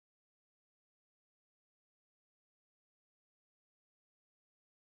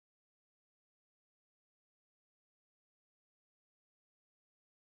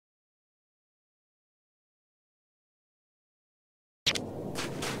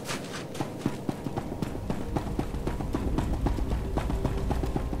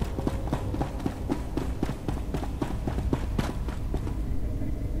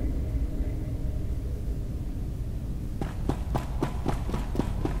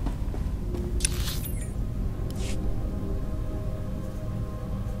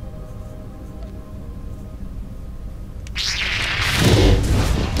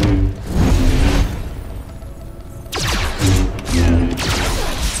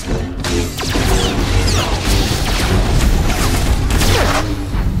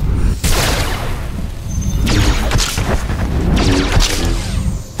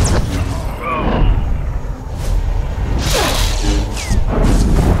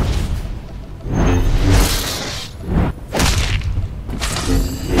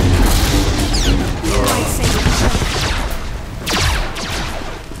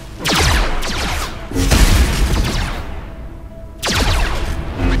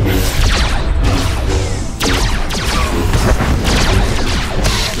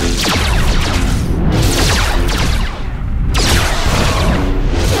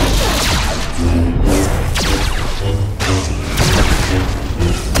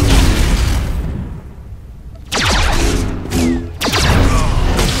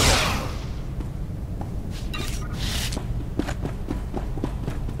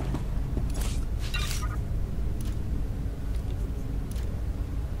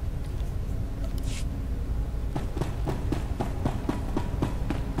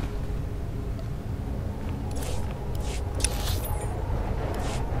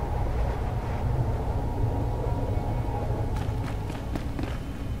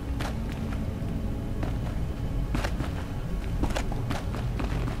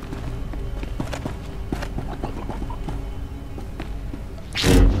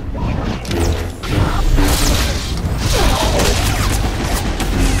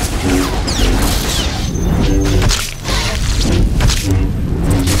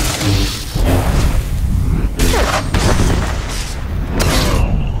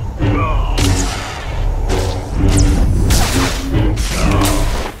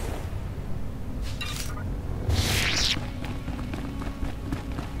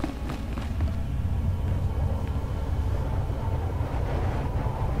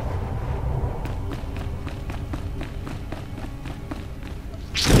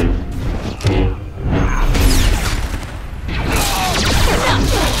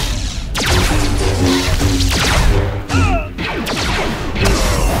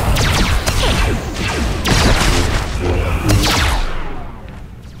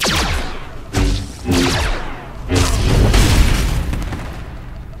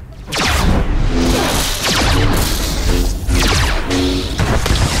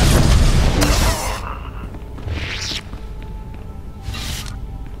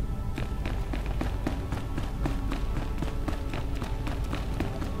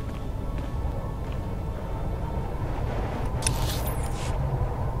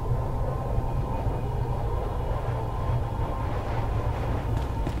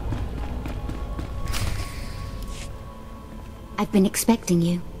I've been expecting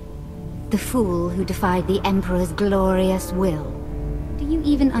you. The fool who defied the Emperor's glorious will. Do you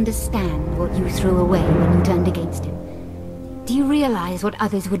even understand what you threw away when you turned against him? Do you realize what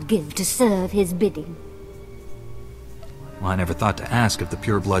others would give to serve his bidding? Well, I never thought to ask if the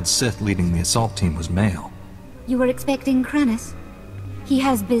pure-blood Sith leading the assault team was male. You were expecting Kranis? He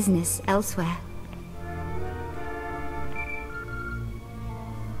has business elsewhere.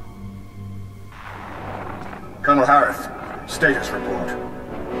 Colonel Harris, status report.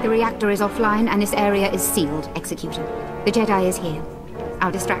 The reactor is offline and this area is sealed, executed. The Jedi is here.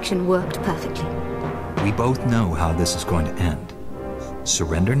 Our distraction worked perfectly. We both know how this is going to end.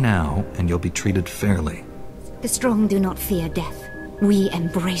 Surrender now, and you'll be treated fairly. The strong do not fear death. We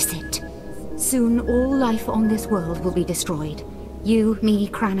embrace it. Soon all life on this world will be destroyed. You, me,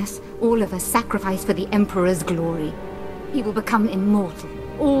 Kranis, all of us sacrifice for the Emperor's glory. He will become immortal,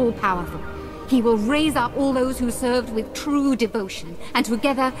 all-powerful. He will raise up all those who served with true devotion, and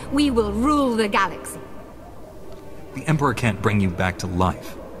together we will rule the galaxy. The Emperor can't bring you back to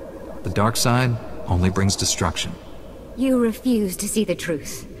life. The dark side only brings destruction. You refuse to see the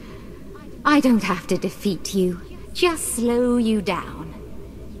truth. I don't have to defeat you, just slow you down.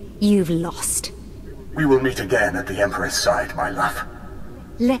 You've lost. We will meet again at the Emperor's side, my love.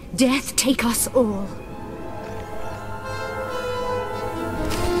 Let death take us all.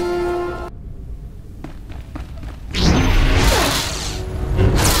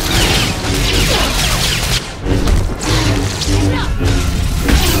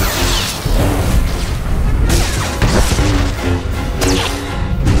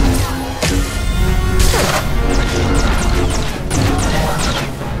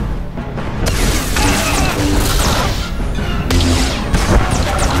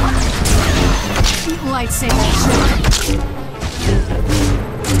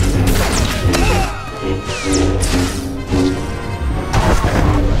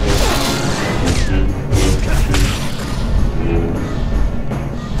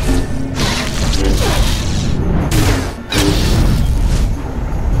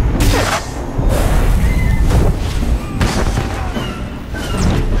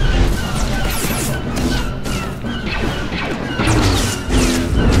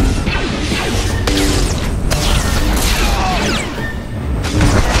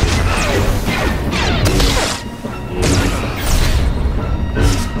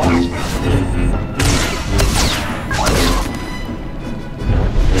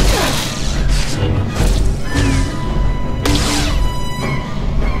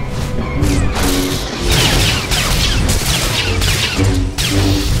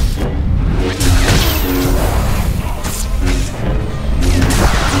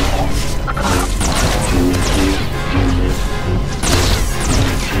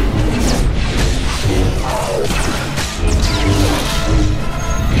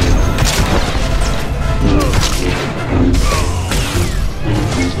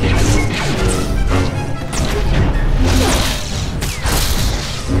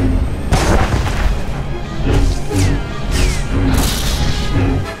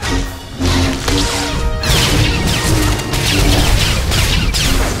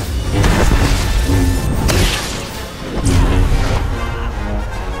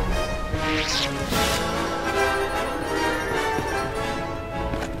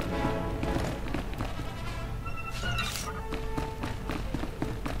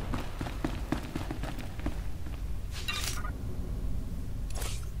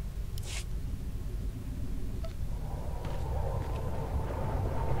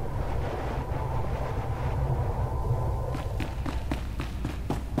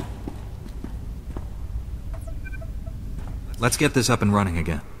 Let's get this up and running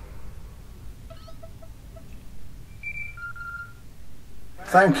again.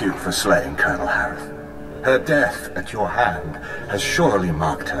 Thank you for slaying Colonel Harris. Her death at your hand has surely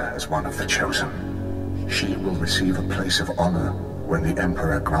marked her as one of the chosen. She will receive a place of honor when the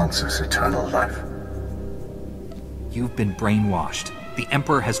Emperor grants us eternal life. You've been brainwashed. The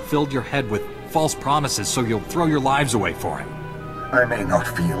Emperor has filled your head with false promises so you'll throw your lives away for him. I may not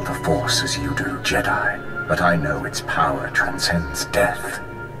feel the Force as you do, Jedi, but I know its power transcends death.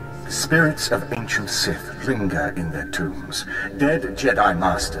 The spirits of ancient Sith linger in their tombs. Dead Jedi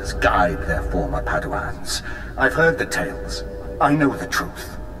Masters guide their former Padawans. I've heard the tales. I know the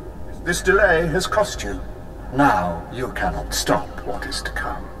truth. This delay has cost you. Now you cannot stop what is to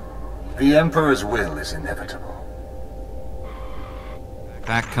come. The Emperor's will is inevitable.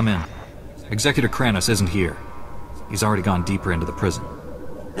 Pack, come in. Executor Kranos isn't here. He's already gone deeper into the prison.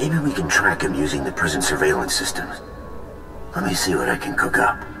 Maybe we can track him using the prison surveillance systems. Let me see what I can cook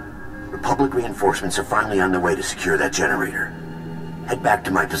up. Republic reinforcements are finally on their way to secure that generator. Head back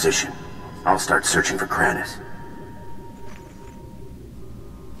to my position. I'll start searching for Kranos.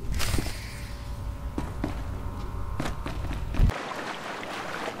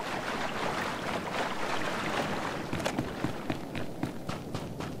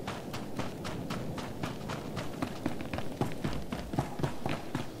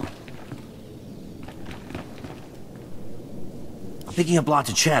 Picking up lots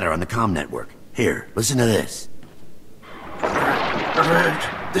of chatter on the comm network. Here, listen to this.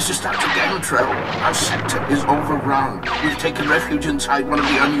 Alert! This is Dr. Gantrell. Our sector is overrun. We've taken refuge inside one of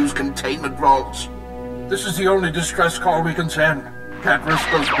the unused containment vaults. This is the only distress call we can send. Can't risk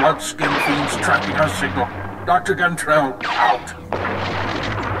those blood-skin fiends tracking our signal. Dr. Gantrell, out!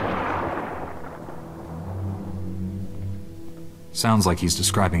 Sounds like he's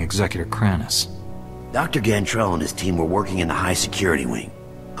describing Executor Kranos. Dr. Gantrell and his team were working in the high security wing.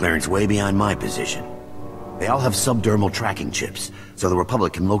 Clearance way beyond my position. They all have subdermal tracking chips, so the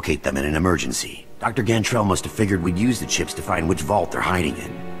Republic can locate them in an emergency. Dr. Gantrell must have figured we'd use the chips to find which vault they're hiding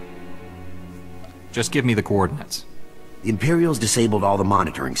in. Just give me the coordinates. The Imperials disabled all the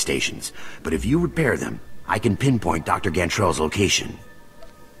monitoring stations, but if you repair them, I can pinpoint Dr. Gantrell's location.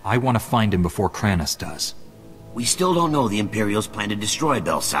 I want to find him before Kranos does. We still don't know the Imperials plan to destroy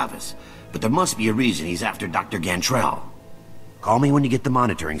Belsavus, but there must be a reason he's after Dr. Gantrell. Call me when you get the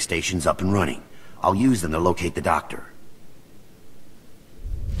monitoring stations up and running. I'll use them to locate the doctor.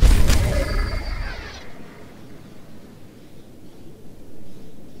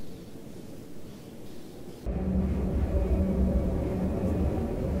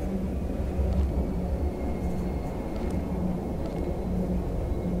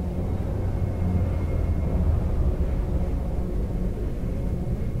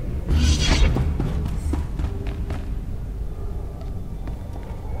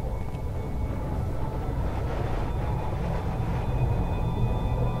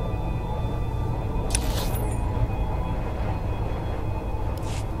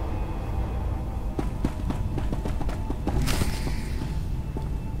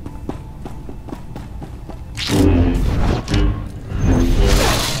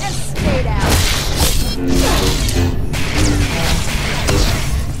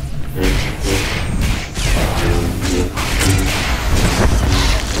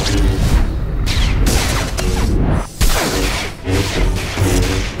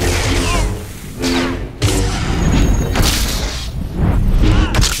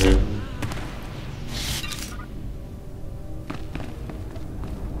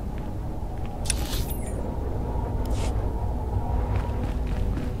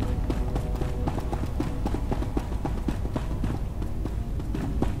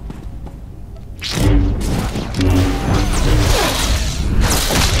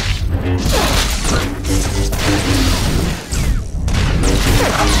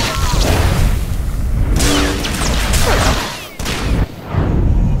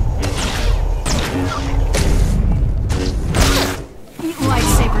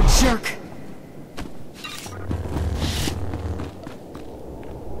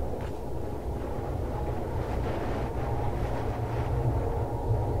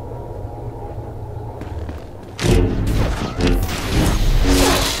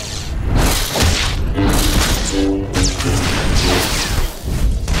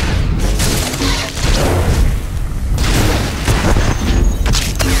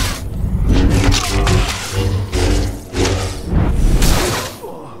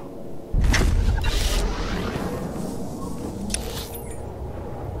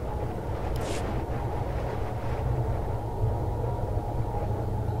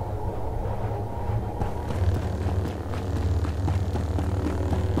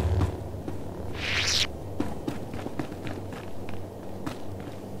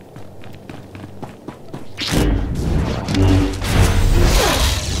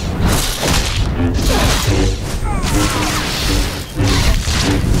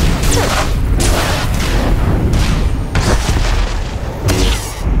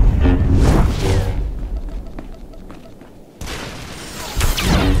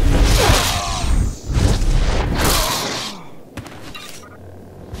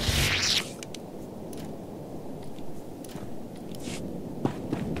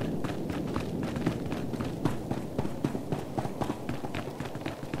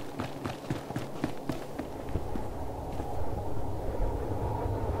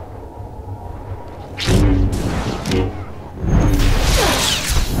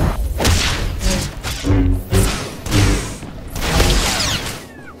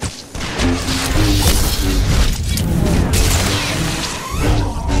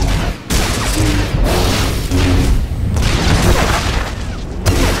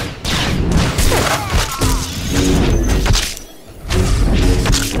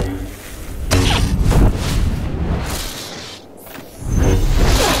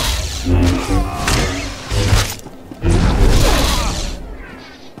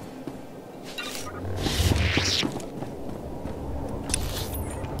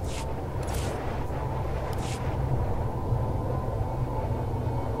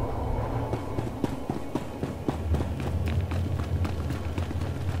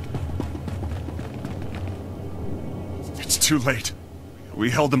 too late. We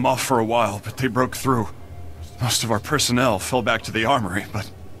held them off for a while, but they broke through. Most of our personnel fell back to the armory, but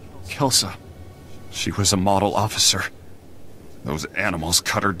Kelsa, she was a model officer. Those animals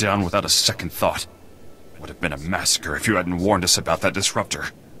cut her down without a second thought. Would have been a massacre if you hadn't warned us about that disruptor.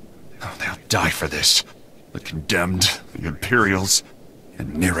 Oh, they'll die for this. The Condemned, the Imperials,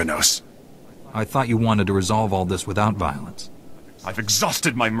 and Nyranos. I thought you wanted to resolve all this without violence. I've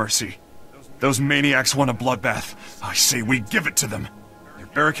exhausted my mercy. Those maniacs want a bloodbath. I say we give it to them. They're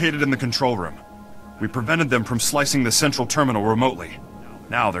barricaded in the control room. We prevented them from slicing the central terminal remotely.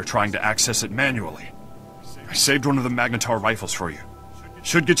 Now they're trying to access it manually. I saved one of the Magnetar rifles for you.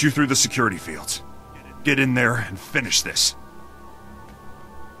 Should get you through the security fields. Get in there and finish this.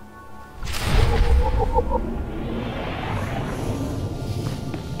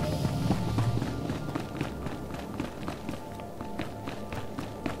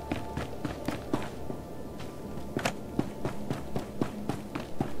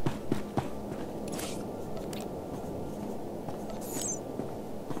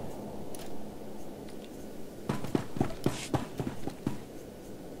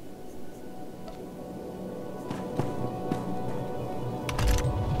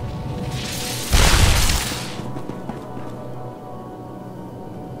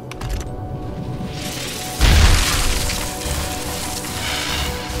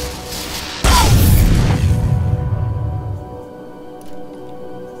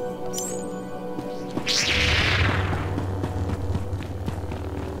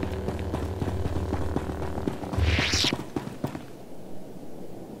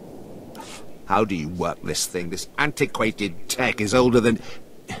 How do you work this thing? This antiquated tech is older than...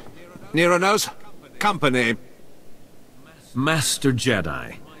 Nyranos? Company. Master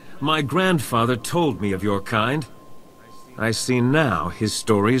Jedi, my grandfather told me of your kind. I see now his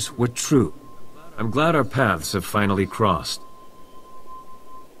stories were true. I'm glad our paths have finally crossed.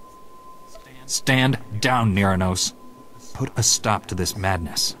 Stand down, Nyranos. Put a stop to this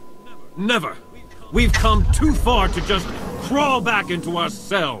madness. Never! We've come too far to just crawl back into our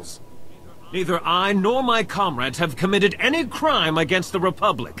cells. Neither I nor my comrades have committed any crime against the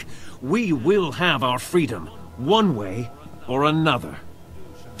Republic. We will have our freedom, one way or another.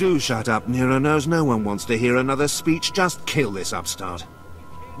 Do shut up, Nyranos. No one wants to hear another speech. Just kill this upstart.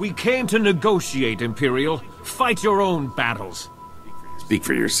 We came to negotiate, Imperial. Fight your own battles. Speak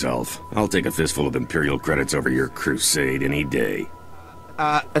for yourself. I'll take a fistful of Imperial credits over your crusade any day.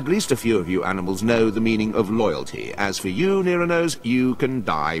 At least a few of you animals know the meaning of loyalty. As for you, Nyranos, you can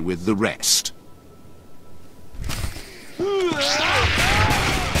die with the rest.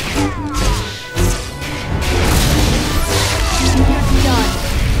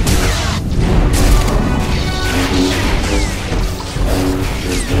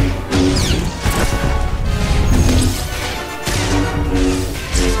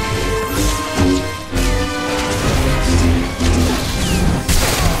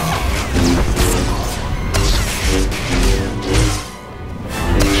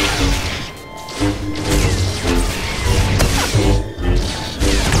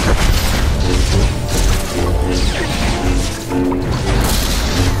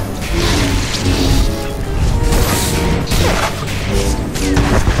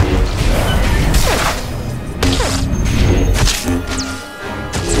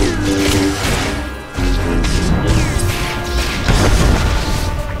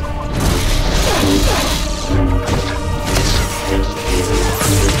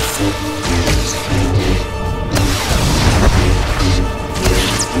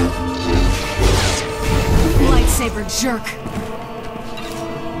 Jerk.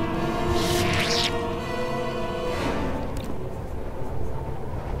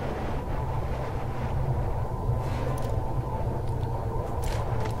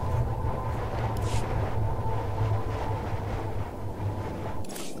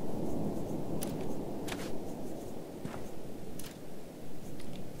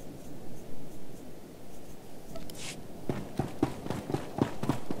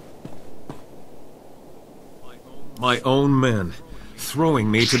 My own men, throwing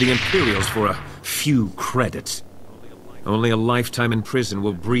me to the Imperials for a few credits. Only a lifetime in prison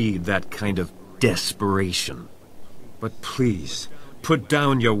will breed that kind of desperation. But please, put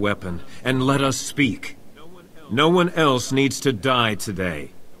down your weapon and let us speak. No one else needs to die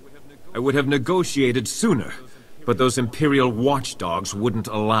today. I would have negotiated sooner, but those Imperial watchdogs wouldn't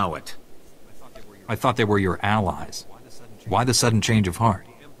allow it. I thought they were your allies. Why the sudden change of heart?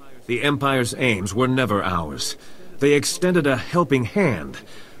 The Empire's aims were never ours. They extended a helping hand,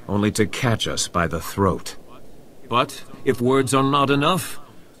 only to catch us by the throat. But if words are not enough,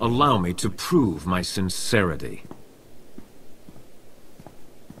 allow me to prove my sincerity.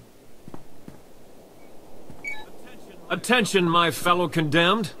 Attention, my fellow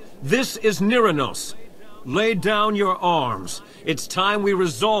condemned. This is Niranos. Lay down your arms. It's time we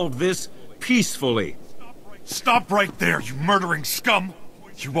resolve this peacefully. Stop right there, you murdering scum!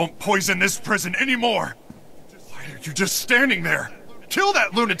 You won't poison this prison anymore! Why are you just standing there? Kill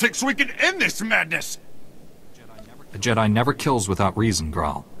that lunatic so we can end this madness! A Jedi never kills without reason,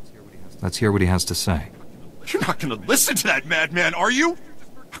 Graal. Let's hear what he has to say. You're not gonna listen to that madman, are you?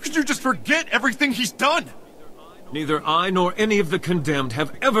 How could you just forget everything he's done? Neither I nor any of the condemned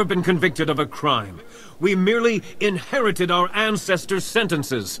have ever been convicted of a crime. We merely inherited our ancestors'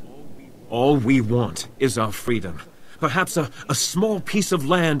 sentences. All we want is our freedom. Perhaps a small piece of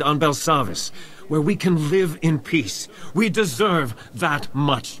land on Belsavis, where we can live in peace. We deserve that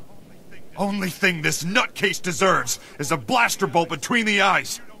much. Only thing this nutcase deserves is a blaster bolt between the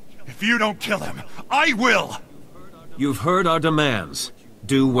eyes. If you don't kill him, I will! You've heard our demands.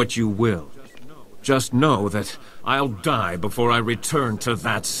 Do what you will. Just know that I'll die before I return to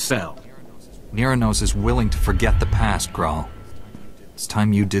that cell. Niranos is willing to forget the past, Graal. It's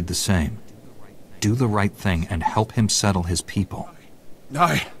time you did the same. Do the right thing and help him settle his people.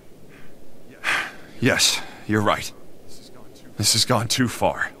 Yes, you're right. This has gone too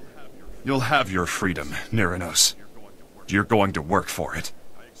far. You'll have your freedom, Niranos. You're going to work for it.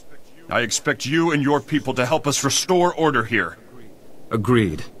 I expect you and your people to help us restore order here.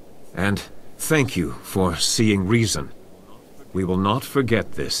 Agreed. And thank you for seeing reason. We will not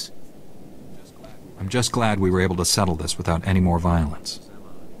forget this. I'm just glad we were able to settle this without any more violence.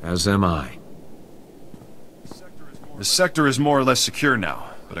 As am I. The sector is more or less secure now,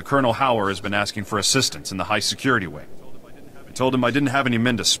 but a Colonel Hauer has been asking for assistance in the high security wing. I told him I didn't have any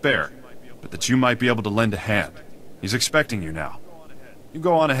men to spare, but that you might be able to lend a hand. He's expecting you now. You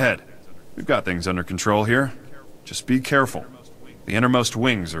go on ahead. We've got things under control here. Just be careful. The innermost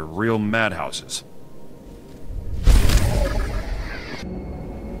wings are real madhouses.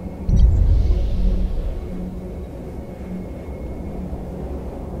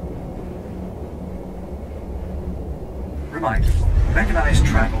 Reminder, mechanized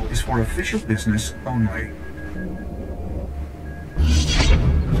travel is for official business only.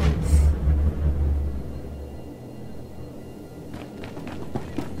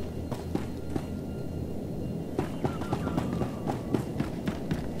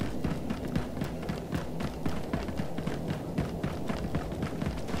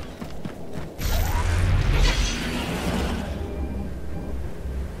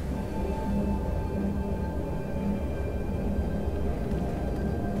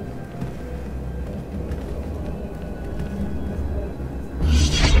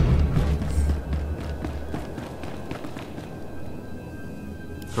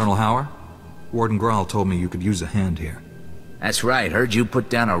 Colonel Hauer? Warden Graal told me you could use a hand here. That's right. Heard you put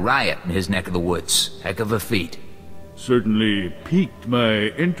down a riot in his neck of the woods. Heck of a feat. Certainly piqued my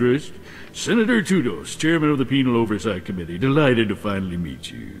interest. Senator Tudos, chairman of the Penal Oversight Committee. Delighted to finally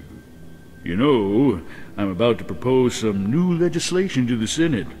meet you. You know, I'm about to propose some new legislation to the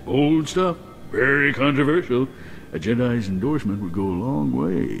Senate. Bold stuff, very controversial. A Jedi's endorsement would go a long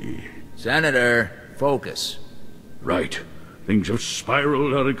way. Senator, focus. Right. Things have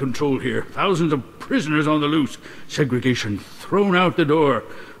spiraled out of control here. Thousands of prisoners on the loose. Segregation thrown out the door.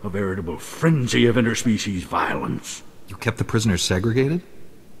 A veritable frenzy of interspecies violence. You kept the prisoners segregated?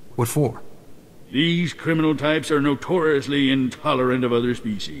 What for? These criminal types are notoriously intolerant of other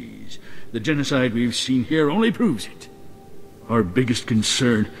species. The genocide we've seen here only proves it. Our biggest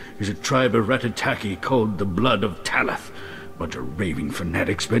concern is a tribe of Ratataki called the Blood of Talath. Bunch of raving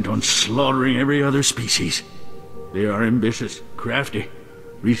fanatics bent on slaughtering every other species. They are ambitious, crafty.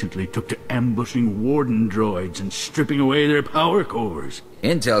 Recently took to ambushing warden droids and stripping away their power cores.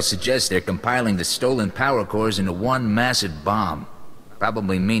 Intel suggests they're compiling the stolen power cores into one massive bomb.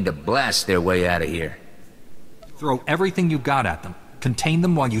 Probably mean to blast their way out of here. Throw everything you got at them. Contain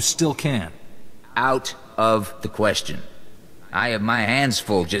them while you still can. Out of the question. I have my hands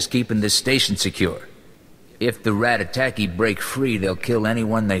full just keeping this station secure. If the Ratataki break free, they'll kill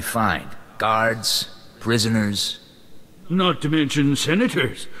anyone they find. Guards, prisoners. Not to mention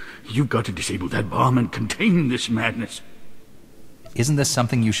senators. You've got to disable that bomb and contain this madness. Isn't this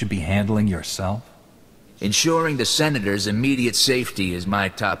something you should be handling yourself? Ensuring the senators' immediate safety is my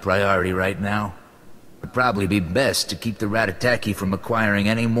top priority right now. It'd probably be best to keep the Ratataki from acquiring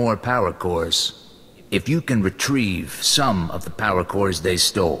any more power cores. If you can retrieve some of the power cores they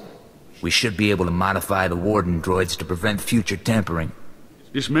stole, we should be able to modify the warden droids to prevent future tampering.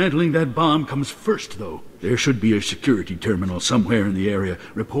 Dismantling that bomb comes first, though. There should be a security terminal somewhere in the area.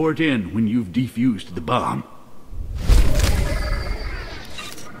 Report in when you've defused the bomb.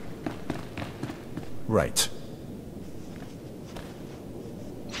 Right.